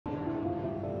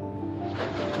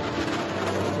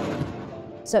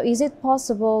So is it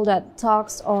possible that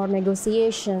talks or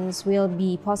negotiations will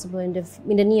be possible in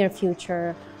the near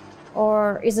future,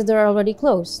 or is it already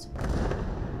closed?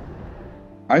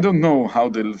 I don't know how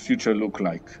the future look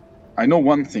like. I know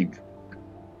one thing.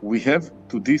 We have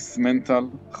to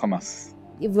dismantle Hamas.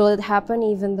 Will it happen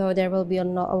even though there will be a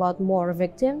lot more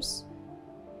victims?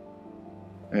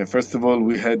 First of all,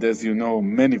 we had, as you know,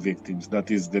 many victims.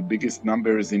 That is the biggest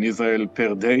numbers in Israel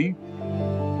per day.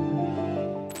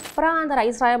 Perang antara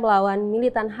Israel melawan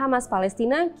militan Hamas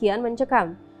Palestina kian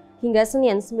mencekam. Hingga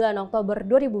Senin 9 Oktober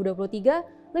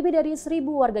 2023, lebih dari 1.000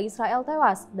 warga Israel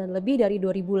tewas dan lebih dari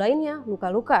 2.000 lainnya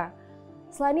luka-luka.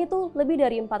 Selain itu, lebih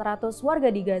dari 400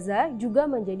 warga di Gaza juga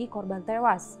menjadi korban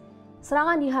tewas.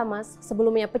 Serangan di Hamas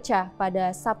sebelumnya pecah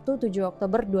pada Sabtu 7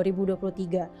 Oktober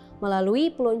 2023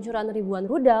 melalui peluncuran ribuan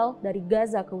rudal dari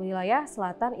Gaza ke wilayah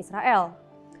selatan Israel.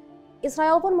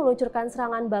 Israel pun meluncurkan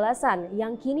serangan balasan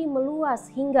yang kini meluas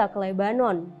hingga ke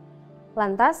Lebanon.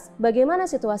 Lantas, bagaimana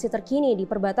situasi terkini di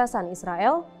perbatasan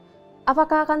Israel?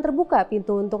 Apakah akan terbuka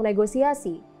pintu untuk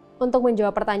negosiasi? Untuk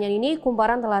menjawab pertanyaan ini,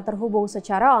 Kumparan telah terhubung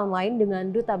secara online dengan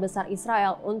Duta Besar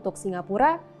Israel untuk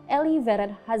Singapura, Eli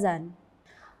Vered Hazan.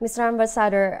 Mr.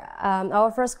 Ambassador, our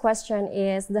first question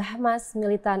is, the Hamas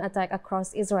militant attack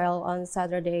across Israel on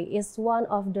Saturday is one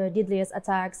of the deadliest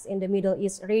attacks in the Middle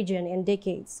East region in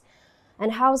decades.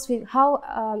 And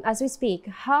as we speak,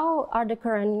 how are the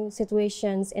current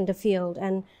situations in the field,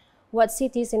 and what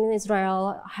cities in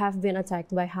Israel have been attacked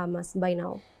by Hamas by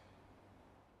now?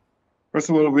 First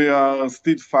of all, we are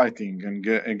still fighting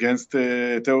against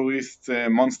the terrorist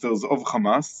monsters of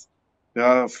Hamas. There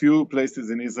are a few places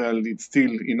in Israel it's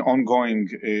still in ongoing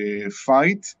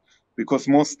fight, because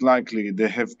most likely they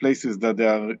have places that they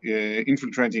are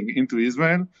infiltrating into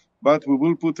Israel, but we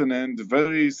will put an end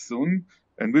very soon.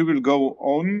 And we will go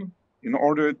on in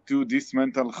order to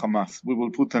dismantle Hamas. We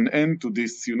will put an end to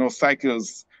this,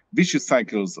 vicious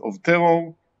cycles of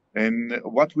terror. And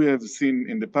what we have seen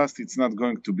in the past, it's not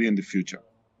going to be in the future.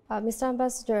 Mr.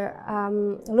 Ambassador,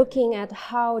 looking at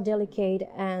how delicate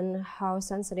and how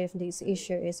sensitive this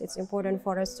issue is, it's important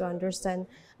for us to understand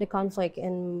the conflict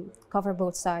and cover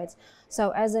both sides. So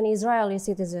as an Israeli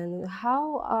citizen,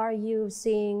 how are you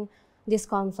seeing this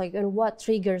conflict and what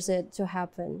triggers it to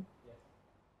happen?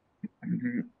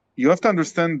 You have to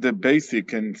understand the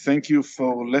basic, and thank you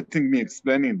for letting me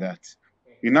explain that.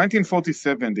 In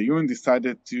 1947, the UN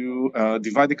decided to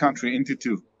divide the country into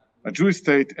two, a Jewish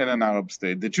state and an Arab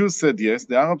state. The Jews said yes,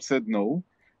 the Arabs said no.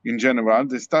 In general,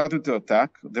 they started to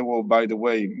attack. There were, by the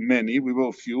way, many, we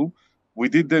were few. We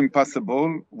did the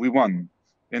impossible, we won.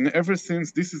 And ever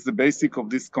since, this is the basic of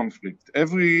this conflict.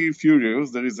 Every few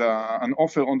years, there is an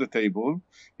offer on the table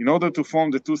in order to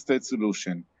form the two-state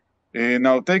solution.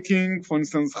 Now, taking, for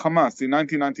instance, Hamas in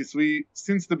 1993,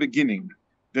 since the beginning,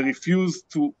 they refused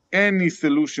to any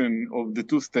solution of the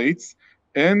two states,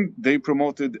 and they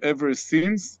promoted ever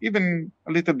since, even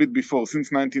a little bit before,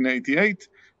 since 1988,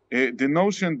 the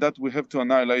notion that we have to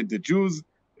annihilate the Jews,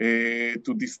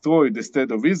 to destroy the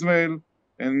state of Israel,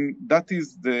 and that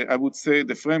is, I would say,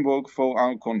 the framework for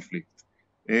our conflict.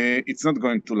 It's not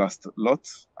going to last a lot.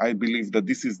 I believe that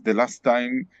this is the last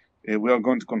time we are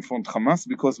going to confront Hamas,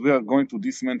 because we are going to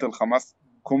dismantle Hamas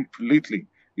completely.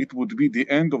 It would be the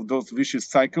end of those vicious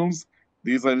cycles.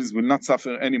 The Israelis will not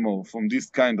suffer anymore from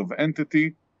this kind of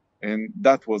entity, and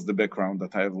that was the background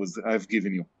that I've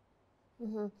given you.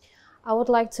 Mm-hmm. I would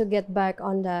like to get back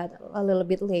on that a little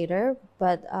bit later,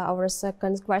 but our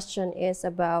second question is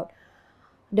about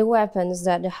the weapons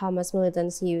that the Hamas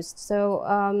militants used. So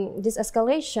this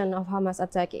escalation of Hamas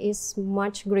attack is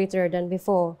much greater than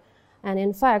before. And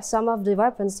in fact, some of the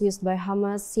weapons used by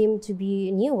Hamas seem to be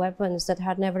new weapons that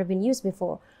had never been used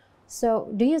before. So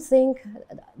do you think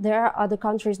there are other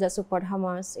countries that support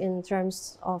Hamas in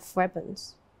terms of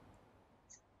weapons?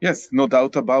 Yes, no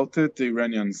doubt about it. The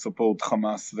Iranians support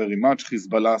Hamas very much.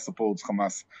 Hezbollah supports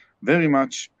Hamas very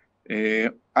much.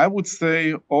 I would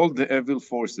say all the evil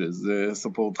forces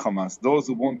support Hamas. Those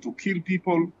who want to kill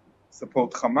people support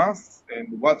Hamas.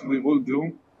 And what we will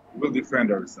do, we'll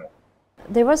defend ourselves.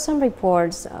 There were some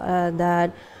reports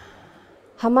that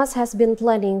Hamas has been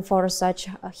planning for such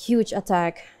a huge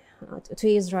attack to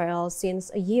Israel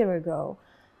since a year ago.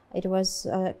 It was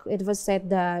said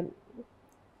that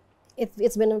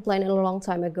it's been planned a long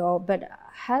time ago, but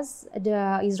has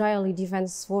the Israeli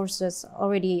Defense Forces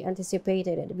already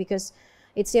anticipated it? Because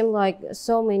it seemed like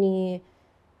so many,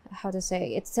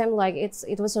 it seemed like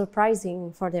it was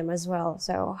surprising for them as well.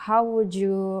 So how would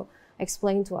you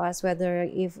explain to us whether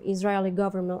if Israeli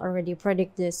government already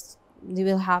predict this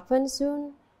will happen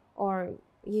soon, or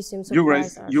you seem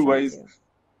surprised?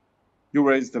 You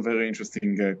raised a very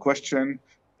interesting question.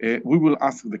 We will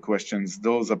ask the questions,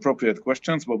 those appropriate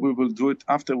questions, but we will do it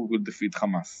after we will defeat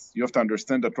Hamas. You have to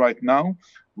understand that right now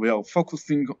we are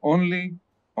focusing only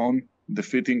on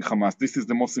defeating Hamas. This is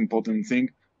the most important thing,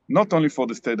 not only for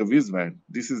the state of Israel.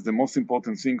 This is the most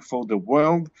important thing for the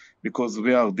world because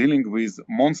we are dealing with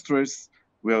monsters.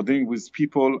 We are dealing with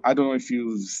people. I don't know if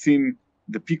you've seen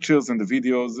the pictures and the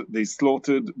videos. They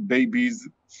slaughtered babies,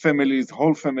 families,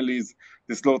 whole families.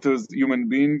 They slaughtered human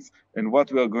beings. And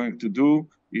what we are going to do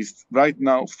is right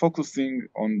now focusing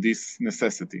on this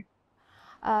necessity.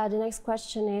 The next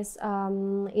question is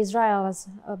Israel's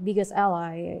biggest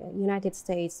ally, United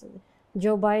States.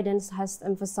 Joe Biden has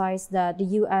emphasized that the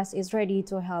U.S. is ready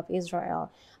to help Israel.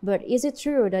 But is it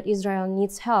true that Israel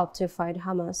needs help to fight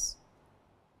Hamas?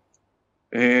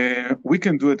 We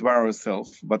can do it by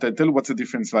ourselves, but I tell you what's the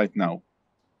difference right now.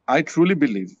 I truly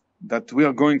believe that we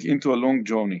are going into a long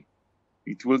journey.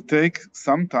 It will take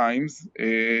some time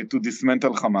to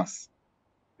dismantle Hamas.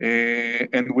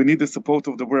 And we need the support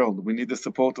of the world. We need the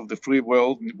support of the free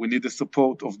world. We need the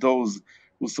support of those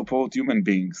who support human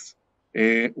beings.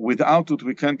 Without it,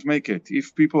 we can't make it.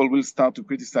 If people will start to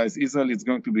criticize Israel, it's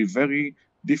going to be very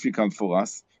difficult for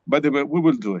us. But we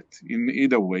will do it in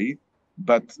either way.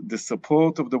 But the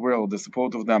support of the world, the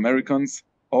support of the Americans,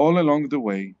 all along the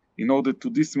way, in order to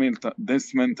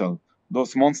dismantle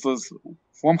those monsters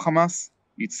from Hamas,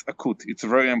 it's acute. It's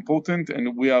very important,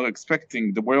 and we are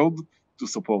expecting the world to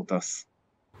support us.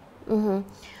 Mm-hmm.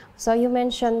 So you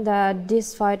mentioned that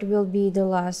this fight will be the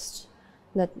last,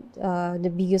 that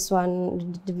the biggest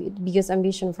one, the biggest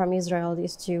ambition from Israel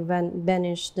is to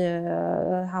banish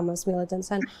the Hamas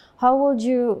militants. And how would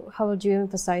you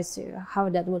emphasize how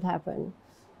that would happen?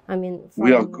 I mean,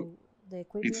 the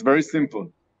equipment? It's very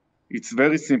simple. It's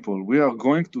very simple. We are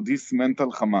going to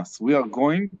dismantle Hamas. We are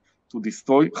going to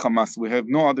destroy Hamas. We have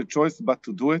no other choice but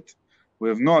to do it. We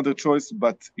have no other choice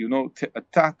but, to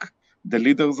attack the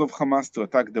leaders of Hamas, to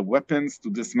attack the weapons, to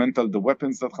dismantle the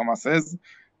weapons that Hamas has.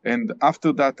 And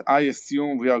after that, I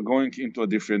assume we are going into a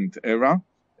different era.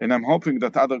 And I'm hoping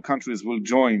that other countries will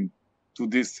join to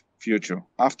this future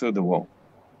after the war.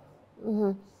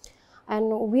 Mm-hmm. And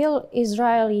will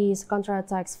Israelis'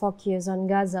 counterattacks focus on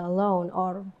Gaza alone,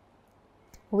 or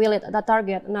will it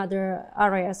target other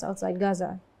areas outside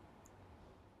Gaza?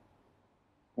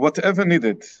 Whatever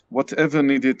needed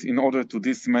in order to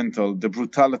dismantle the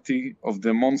brutality of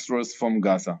the monsters from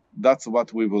Gaza. That's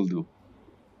what we will do.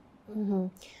 Mm-hmm.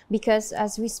 Because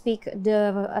as we speak,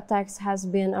 the attacks has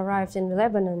been arrived in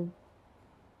Lebanon.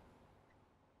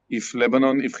 If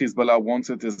Hezbollah wants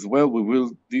it as well, we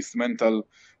will dismantle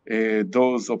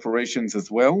those operations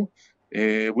as well.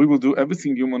 We will do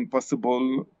everything human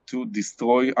possible to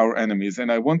destroy our enemies. And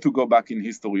I want to go back in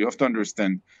history. You have to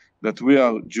understand that we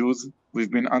are Jews.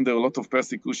 We've been under a lot of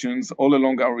persecutions all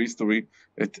along our history.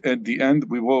 At the end,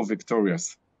 we were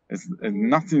victorious. And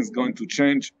nothing's going to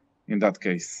change in that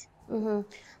case. Mm-hmm.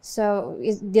 So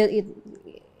is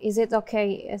it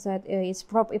okay, is that it's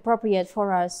appropriate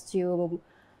for us to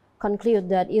conclude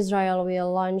that Israel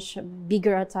will launch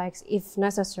bigger attacks if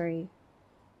necessary?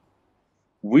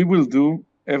 We will do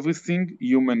everything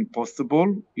human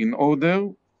possible in order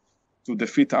to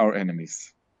defeat our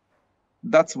enemies.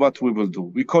 That's what we will do.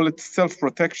 We call it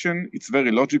self-protection. It's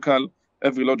very logical.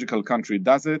 Every logical country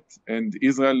does it, and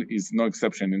Israel is no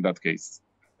exception in that case.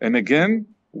 And again,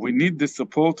 we need the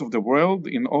support of the world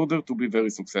in order to be very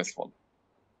successful.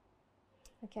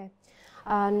 Okay.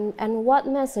 And what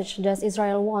message does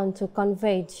Israel want to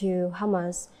convey to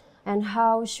Hamas? And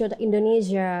how should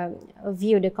Indonesia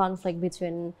view the conflict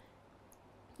between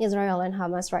Israel and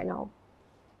Hamas right now?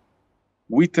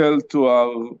 We tell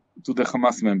to the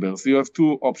Hamas members, you have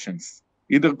two options,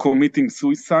 either committing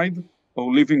suicide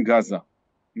or leaving Gaza.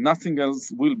 Nothing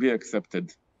else will be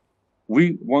accepted.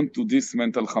 We want to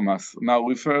dismantle Hamas. Now,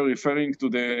 referring to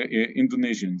the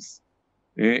Indonesians.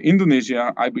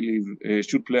 Indonesia, I believe,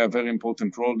 should play a very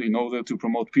important role in order to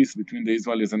promote peace between the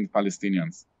Israelis and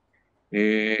Palestinians.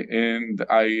 And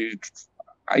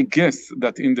I guess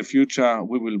that in the future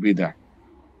we will be there.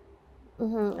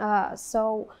 Mm-hmm.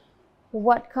 So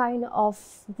what kind of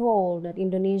role that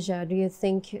Indonesia do you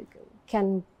think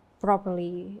can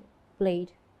properly play?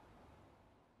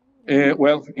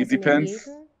 Well, it depends.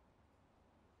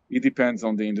 It depends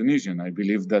on the Indonesian. I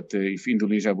believe that if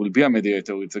Indonesia will be a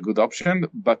mediator, it's a good option.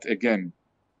 But again,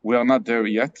 we are not there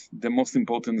yet. The most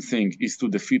important thing is to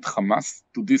defeat Hamas,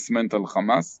 to dismantle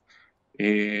Hamas.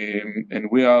 And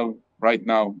we are right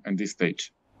now in this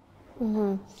stage.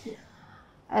 Mm-hmm.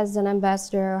 As an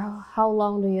ambassador, how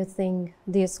long do you think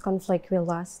this conflict will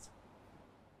last?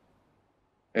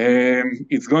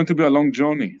 It's going to be a long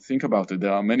journey. Think about it.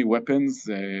 There are many weapons.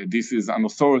 This is an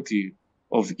authority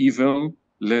of evil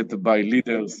led by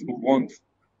leaders who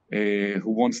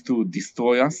wants to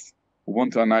destroy us, who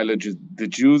want to annihilate the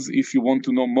Jews. If you want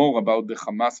to know more about the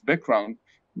Hamas background,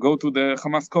 go to the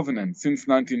Hamas Covenant. Since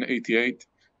 1988,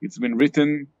 it's been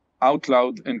written out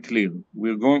loud and clear.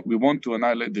 We want to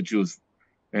annihilate the Jews.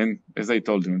 And as I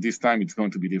told you, this time it's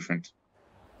going to be different.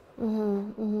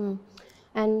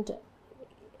 And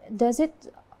does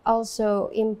it also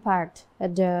impact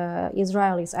the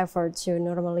Israelis' effort to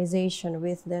normalization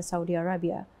with the Saudi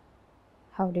Arabia?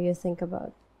 How do you think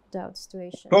about that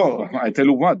situation? Oh, I tell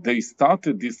you what, they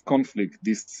started this conflict,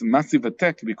 this massive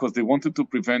attack, because they wanted to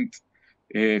prevent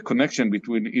a connection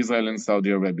between Israel and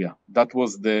Saudi Arabia. That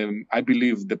was I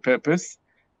believe, the purpose.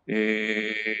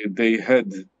 They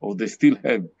had, or they still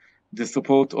have, the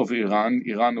support of Iran.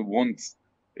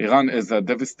 Iran as a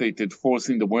devastated force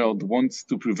in the world wants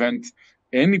to prevent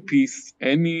any peace,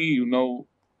 any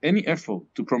effort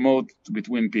to promote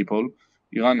between people.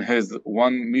 Iran has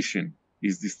one mission,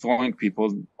 is destroying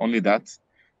people, only that.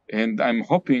 And I'm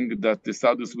hoping that the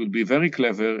Saudis will be very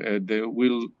clever. They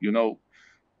will,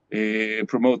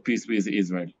 promote peace with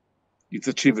Israel. It's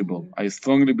achievable. I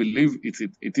strongly believe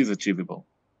it is achievable.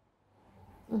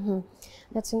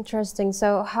 That's interesting.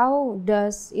 So how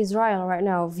does Israel right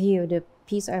now view the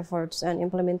peace efforts and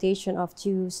implementation of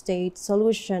two-state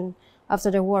solution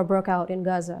after the war broke out in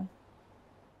Gaza?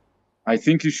 I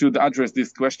think you should address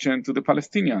this question to the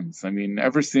Palestinians. I mean,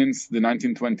 ever since the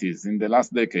 1920s, in the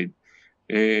last decade,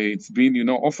 it's been,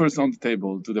 offers on the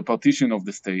table to the partition of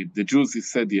the state. The Jews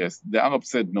said yes, the Arabs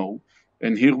said no,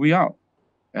 and here we are.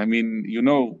 I mean,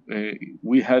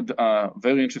 we had a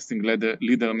very interesting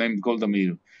leader named Golda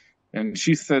Meir, and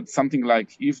she said something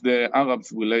like, if the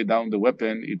Arabs will lay down the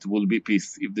weapon, it will be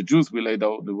peace. If the Jews will lay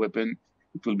down the weapon,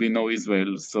 it will be no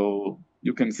Israel. So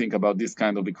you can think about this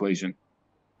kind of equation.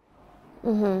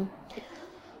 Moving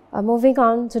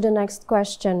on to the next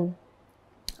question.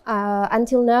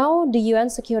 Until now, the UN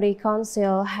Security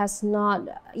Council has not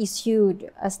issued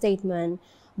a statement,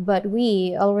 but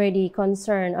we already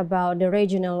concerned about the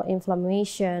regional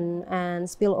inflammation and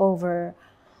spillover.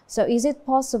 So is it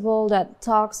possible that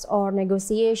talks or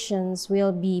negotiations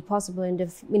will be possible in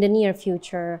the near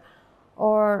future,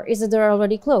 or is it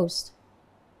already closed?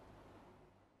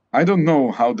 I don't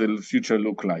know how the future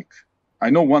look like.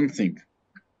 I know one thing.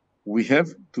 We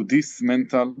have to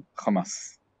dismantle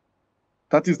Hamas.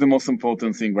 That is the most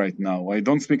important thing right now. I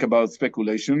don't speak about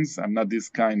speculations. I'm not this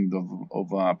kind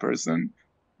of a person.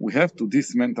 We have to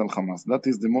dismantle Hamas. That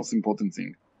is the most important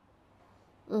thing.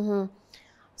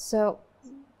 So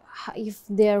if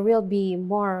there will be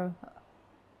more,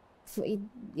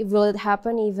 will it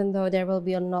happen even though there will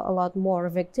be a lot more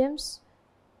victims?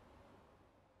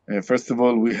 First of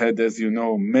all, we had, as you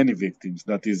know, many victims.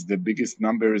 That is the biggest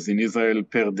numbers in Israel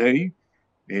per day.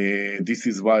 This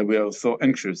is why we are so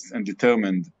anxious and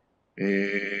determined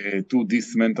to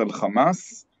dismantle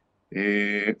Hamas.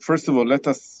 First of all, let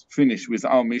us finish with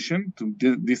our mission to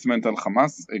dismantle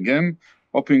Hamas, again,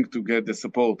 hoping to get the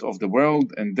support of the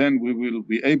world, and then we will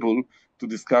be able to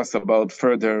discuss about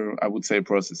further, I would say,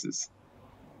 processes.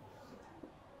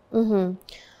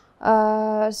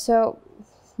 So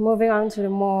moving on to the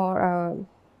more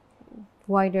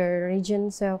wider region.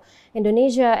 So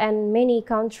Indonesia and many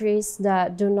countries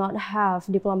that do not have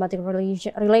diplomatic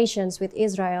relations with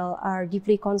Israel are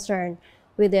deeply concerned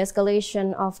with the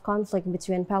escalation of conflict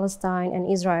between Palestine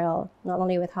and Israel, not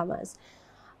only with Hamas.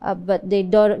 But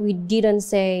we didn't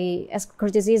say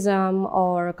criticism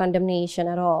or condemnation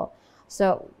at all.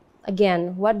 So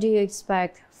again, what do you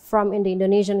expect from the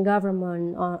Indonesian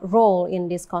government role in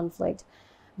this conflict?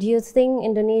 Do you think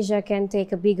Indonesia can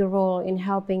take a bigger role in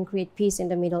helping create peace in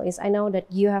the Middle East? I know that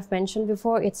you have mentioned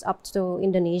before it's up to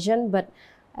Indonesian, but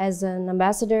as an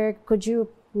ambassador, could you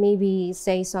maybe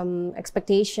say some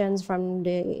expectations from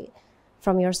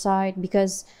your side?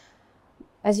 Because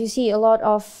as you see, a lot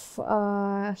of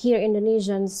here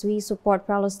Indonesians, we support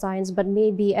Palestinians, but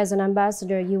maybe as an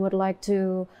ambassador, you would like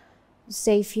to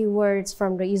say a few words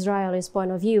from the Israelis' point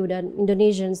of view that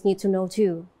Indonesians need to know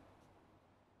too.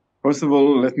 First of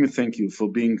all, let me thank you for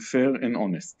being fair and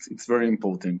honest. It's very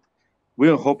important. We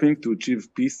are hoping to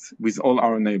achieve peace with all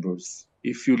our neighbors.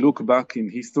 If you look back in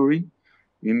history,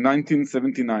 in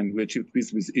 1979, we achieved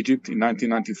peace with Egypt. In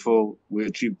 1994, we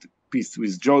achieved peace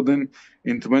with Jordan.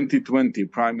 In 2020,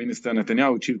 Prime Minister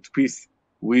Netanyahu achieved peace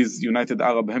with United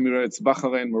Arab Emirates,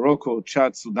 Bahrain, Morocco,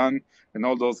 Chad, Sudan, and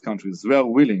all those countries. We are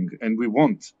willing and we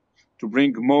want to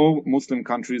bring more Muslim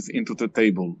countries into the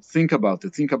table. Think about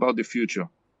it. Think about the future.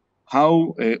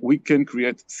 how we can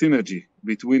create synergy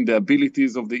between the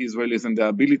abilities of the Israelis and the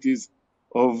abilities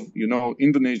of,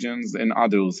 Indonesians and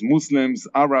others, Muslims,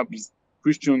 Arabs,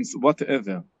 Christians,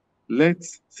 whatever.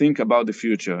 Let's think about the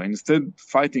future. Instead of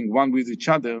fighting one with each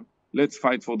other, let's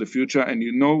fight for the future. And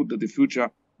you know that the future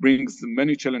brings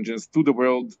many challenges to the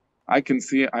world. I can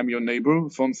see, I'm your neighbor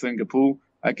from Singapore.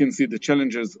 I can see the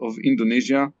challenges of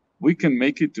Indonesia. We can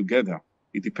make it together.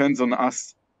 It depends on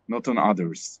us, not on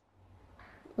others.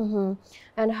 Mm-hmm.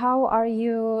 And how are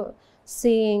you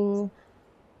seeing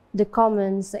the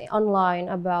comments online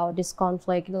about this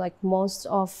conflict? Like most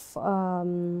of,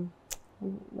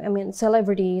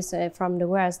 celebrities from the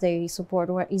West, they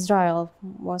support Israel,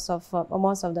 most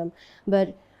of them.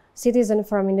 But citizens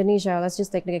from Indonesia, let's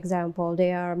just take the example,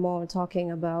 they are more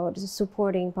talking about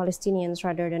supporting Palestinians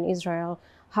rather than Israel.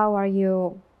 How are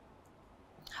you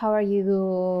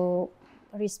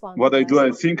respond? What I do,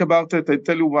 I think about it. I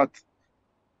tell you what,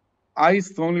 I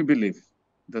strongly believe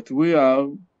that we are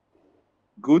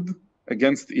good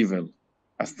against evil.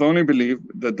 I strongly believe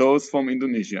that those from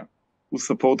Indonesia who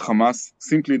support Hamas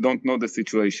simply don't know the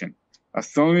situation. I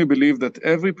strongly believe that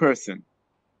every person,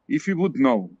 if he would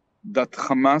know that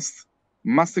Hamas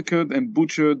massacred and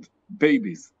butchered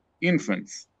babies,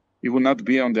 infants, he will not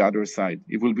be on the other side.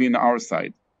 He will be on our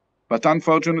side. But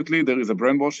unfortunately, there is a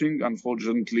brainwashing.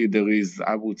 Unfortunately, there is,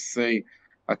 I would say,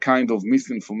 a kind of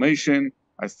misinformation.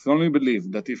 I strongly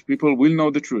believe that if people will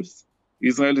know the truth,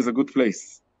 Israel is a good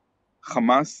place.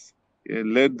 Hamas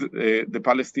led the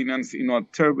Palestinians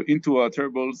into a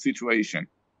terrible situation.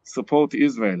 Support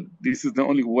Israel. This is the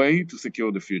only way to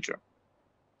secure the future.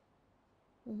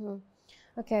 Mm-hmm.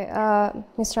 Okay,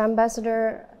 Mr.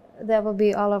 Ambassador, that will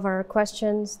be all of our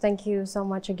questions. Thank you so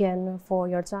much again for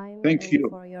your time. Thank you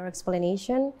for your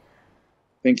explanation.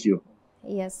 Thank you.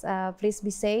 Yes, please be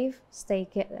safe. Stay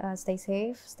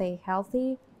safe. Stay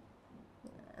healthy.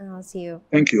 And I'll see you.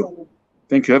 Thank you.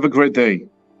 Thank you. Have a great day.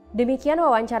 Demikian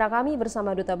wawancara kami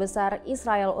bersama Duta Besar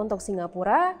Israel untuk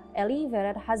Singapura, Eli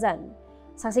Vered Hazan.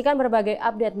 Saksikan berbagai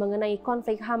update mengenai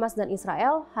konflik Hamas dan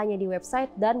Israel hanya di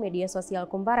website dan media sosial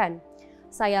Kumparan.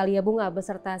 Saya Lia Bunga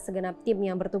beserta segenap tim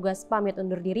yang bertugas pamit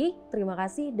undur diri. Terima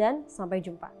kasih dan sampai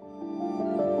jumpa.